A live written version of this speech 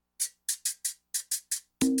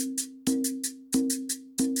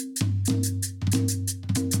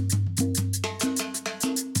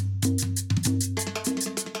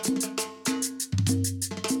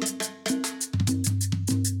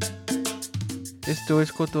Esto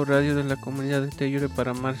es Cotorradio de la comunidad de Tellure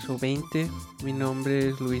para marzo 20. Mi nombre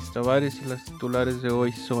es Luis Tavares y las titulares de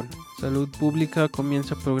hoy son: Salud Pública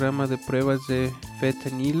comienza programa de pruebas de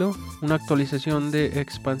fentanilo, una actualización de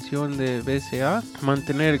expansión de BCA,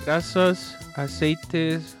 mantener grasas,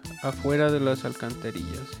 aceites afuera de las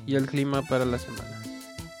alcantarillas y el clima para la semana.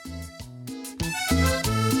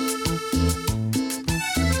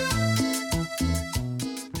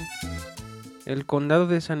 El condado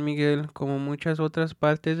de San Miguel, como muchas otras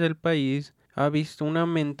partes del país, ha visto un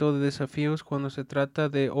aumento de desafíos cuando se trata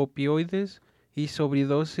de opioides y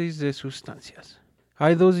sobredosis de sustancias.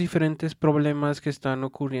 Hay dos diferentes problemas que están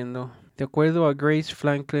ocurriendo. De acuerdo a Grace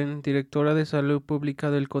Franklin, directora de Salud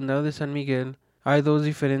Pública del condado de San Miguel, hay dos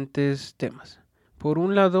diferentes temas. Por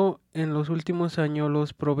un lado, en los últimos años,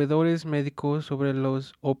 los proveedores médicos sobre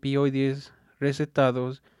los opioides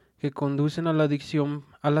recetados que conducen a la adicción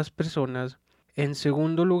a las personas. En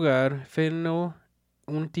segundo lugar, fentanilo,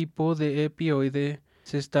 un tipo de opioide,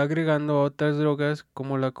 se está agregando a otras drogas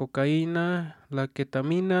como la cocaína, la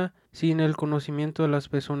ketamina, sin el conocimiento de las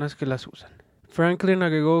personas que las usan. Franklin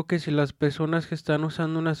agregó que si las personas que están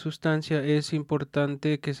usando una sustancia es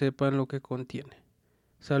importante que sepan lo que contiene.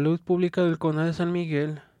 Salud Pública del Condado de San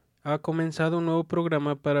Miguel ha comenzado un nuevo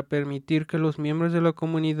programa para permitir que los miembros de la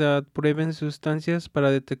comunidad prueben sustancias para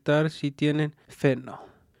detectar si tienen fentanilo.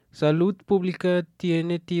 Salud Pública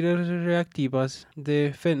tiene tiras reactivas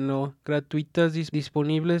de fentanilo gratuitas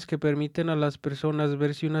disponibles que permiten a las personas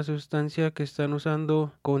ver si una sustancia que están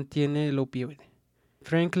usando contiene el opioide.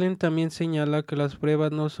 Franklin también señala que las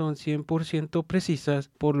pruebas no son 100% precisas,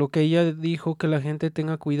 por lo que ella dijo que la gente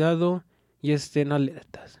tenga cuidado y estén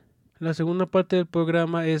alertas. La segunda parte del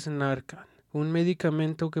programa es Narcan, un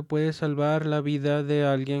medicamento que puede salvar la vida de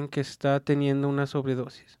alguien que está teniendo una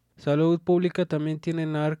sobredosis. Salud Pública también tiene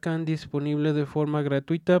Narcan disponible de forma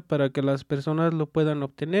gratuita para que las personas lo puedan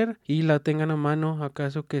obtener y la tengan a mano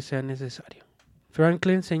acaso que sea necesario.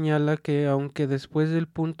 Franklin señala que aunque después del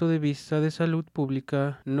punto de vista de salud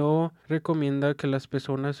pública no recomienda que las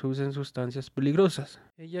personas usen sustancias peligrosas.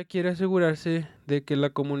 Ella quiere asegurarse de que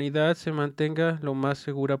la comunidad se mantenga lo más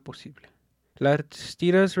segura posible. Las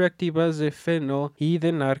tiras reactivas de fentanilo y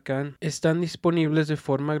de Narcan están disponibles de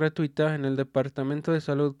forma gratuita en el Departamento de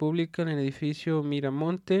Salud Pública en el edificio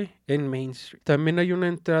Miramonte en Main Street. También hay una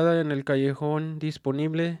entrada en el callejón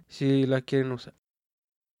disponible si la quieren usar.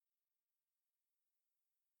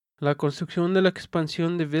 La construcción de la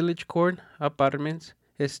expansión de Village Court Apartments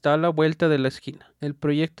está a la vuelta de la esquina. El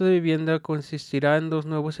proyecto de vivienda consistirá en 2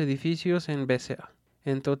 nuevos edificios en BCA.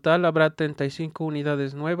 En total habrá 35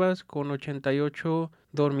 unidades nuevas con 88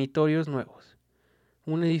 dormitorios nuevos.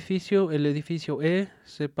 El edificio E,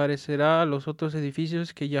 se parecerá a los otros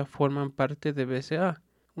edificios que ya forman parte de BCA.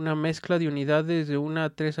 Una mezcla de unidades de 1 a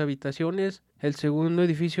 3 habitaciones. El segundo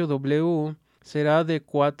edificio W será de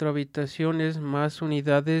 4 habitaciones más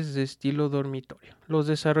unidades de estilo dormitorio. Los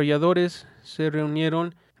desarrolladores se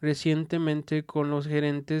reunieron recientemente con los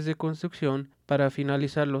gerentes de construcción para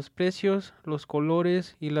finalizar los precios, los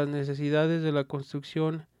colores y las necesidades de la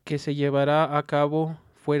construcción que se llevará a cabo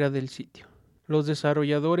fuera del sitio. Los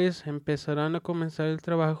desarrolladores empezarán a comenzar el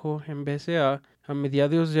trabajo en BCA a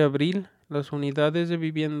mediados de abril. Las unidades de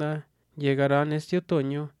vivienda llegarán este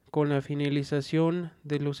otoño con la finalización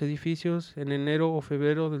de los edificios en enero o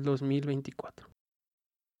febrero del 2024.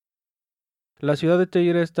 La ciudad de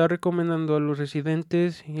Tellure está recomendando a los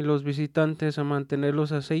residentes y los visitantes a mantener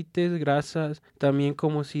los aceites, grasas, también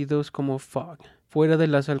conocidos como fuera de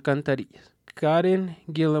las alcantarillas. Karen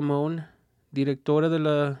Guillamón, directora de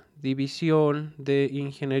la División de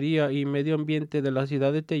Ingeniería y Medio Ambiente de la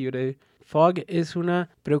ciudad de Tellure, FOG es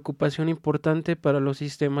una preocupación importante para los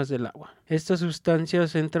sistemas del agua. Estas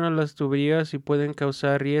sustancias entran a las tuberías y pueden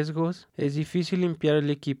causar riesgos. Es difícil limpiar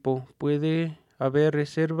el equipo, puede haber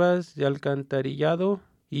reservas de alcantarillado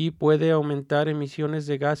y puede aumentar emisiones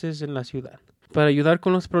de gases en la ciudad. Para ayudar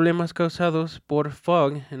con los problemas causados por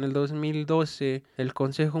FOG, en el 2012, el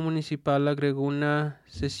Consejo Municipal agregó una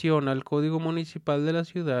sesión al Código Municipal de la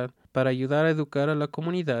ciudad para ayudar a educar a la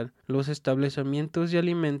comunidad, los establecimientos de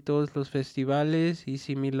alimentos, los festivales y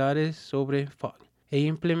similares sobre FOG, e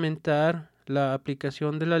implementar la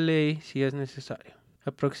aplicación de la ley si es necesario.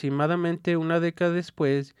 Aproximadamente una década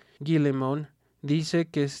después, Guillemot dice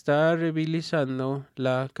que está revisando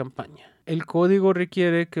la campaña. El código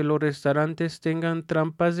requiere que los restaurantes tengan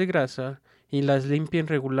trampas de grasa y las limpien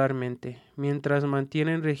regularmente, mientras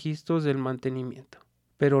mantienen registros del mantenimiento.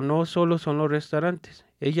 Pero no solo son los restaurantes.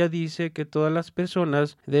 Ella dice que todas las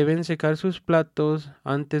personas deben secar sus platos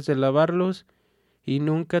antes de lavarlos y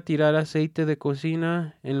nunca tirar aceite de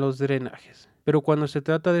cocina en los drenajes. Pero cuando se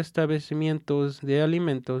trata de establecimientos de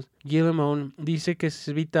alimentos, Guillemot dice que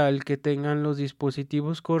es vital que tengan los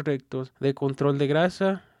dispositivos correctos de control de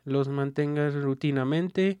grasa, los mantengan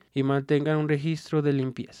rutinamente y mantengan un registro de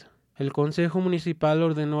limpieza. El Consejo Municipal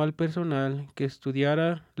ordenó al personal que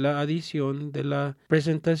estudiara la adición de la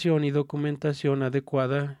presentación y documentación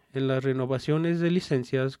adecuada en las renovaciones de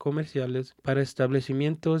licencias comerciales para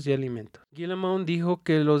establecimientos de alimentos. Guillemot dijo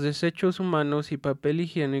que los desechos humanos y papel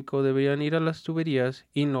higiénico deberían ir a las tuberías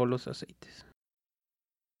y no los aceites.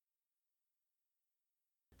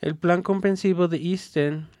 El plan comprensivo de East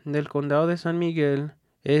End del condado de San Miguel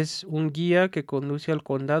es un guía que conduce al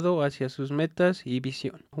condado hacia sus metas y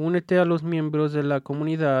visión. Únete a los miembros de la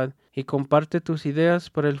comunidad y comparte tus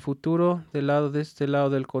ideas para el futuro de este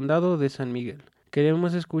lado del condado de San Miguel.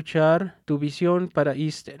 Queremos escuchar tu visión para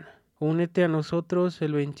East End. Únete a nosotros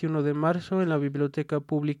el 21 de marzo en la Biblioteca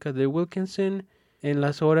Pública de Wilkinson en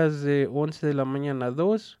las horas de 11 de la mañana a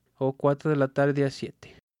 2 o 4 de la tarde a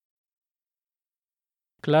 7.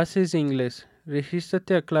 Clases de inglés.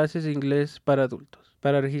 Regístrate a clases de inglés para adultos.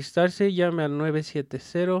 Para registrarse, llame al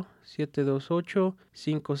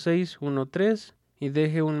 970-728-5613 y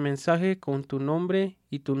deje un mensaje con tu nombre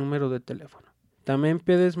y tu número de teléfono. También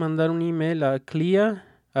puedes mandar un email a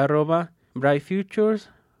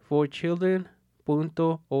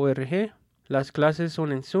clia@brightfuturesforchildren.org. Las clases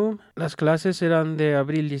son en Zoom. Las clases serán de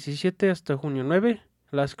abril 17 hasta junio 9.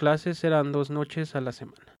 Las clases serán 2 noches a la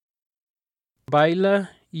semana. Baila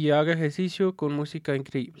y haga ejercicio con música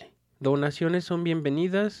increíble. Donaciones son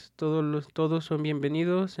bienvenidas, todos son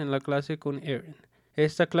bienvenidos en la clase con Erin.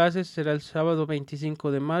 Esta clase será el sábado 25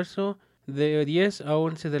 de marzo de 10 a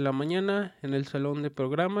 11 de la mañana en el salón de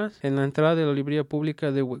programas en la entrada de la librería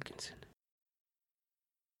pública de Wilkinson.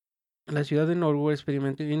 La ciudad de Norwood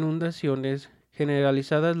experimentó inundaciones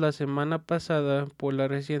generalizadas la semana pasada por las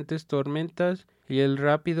recientes tormentas y el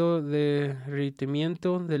rápido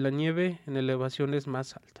derretimiento de la nieve en elevaciones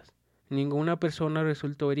más altas. Ninguna persona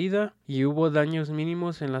resultó herida y hubo daños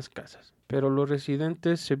mínimos en las casas, pero los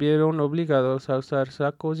residentes se vieron obligados a usar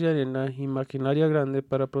sacos de arena y maquinaria grande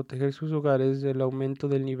para proteger sus hogares del aumento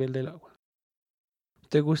del nivel del agua.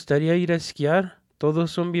 ¿Te gustaría ir a esquiar?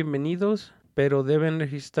 Todos son bienvenidos, pero deben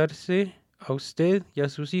registrarse a usted y a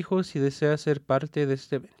sus hijos si desea ser parte de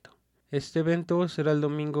este evento. Este evento será el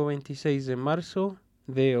domingo 26 de marzo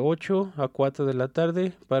de 8 a 4 de la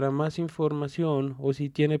tarde. Para más información o si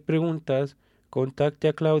tiene preguntas, contacte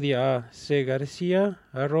a Claudia a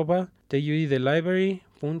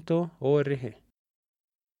cgarcia@theudlibrary.org.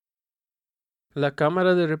 La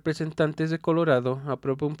Cámara de Representantes de Colorado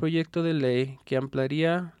aprobó un proyecto de ley que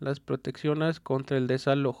ampliaría las protecciones contra el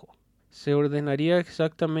desalojo. Se ordenaría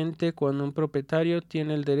exactamente cuando un propietario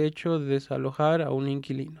tiene el derecho de desalojar a un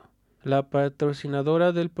inquilino. La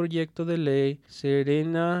patrocinadora del proyecto de ley,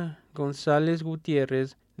 Serena González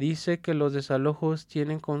Gutiérrez, dice que los desalojos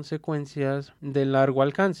tienen consecuencias de largo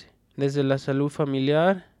alcance, desde la salud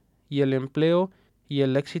familiar y el empleo y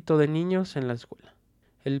el éxito de niños en la escuela.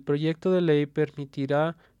 El proyecto de ley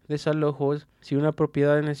permitirá desalojos si una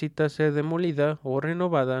propiedad necesita ser demolida o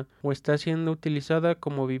renovada o está siendo utilizada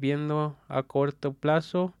como vivienda a corto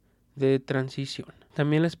plazo de transición.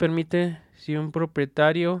 También les permite si un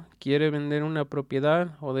propietario quiere vender una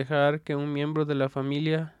propiedad o dejar que un miembro de la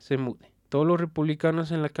familia se mude. Todos los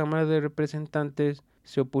republicanos en la Cámara de Representantes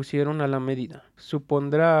se opusieron a la medida.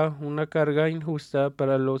 Supondrá una carga injusta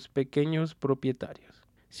para los pequeños propietarios.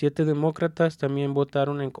 7 demócratas también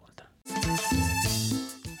votaron en contra.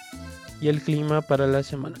 Y el clima para la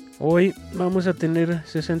semana. Hoy vamos a tener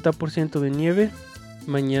 60% de nieve.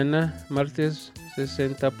 Mañana, martes,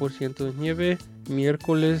 60% de nieve.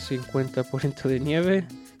 Miércoles, 50% de nieve.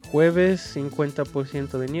 Jueves,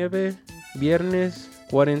 50% de nieve. Viernes,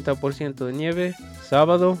 40% de nieve.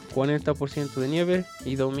 Sábado, 40% de nieve.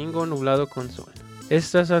 Y domingo, nublado con sol.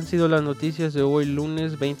 Estas han sido las noticias de hoy,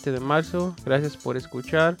 lunes 20 de marzo. Gracias por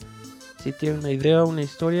escuchar. Si tiene una idea o una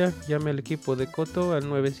historia, llame al equipo de Coto al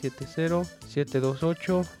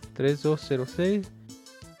 970-728-3206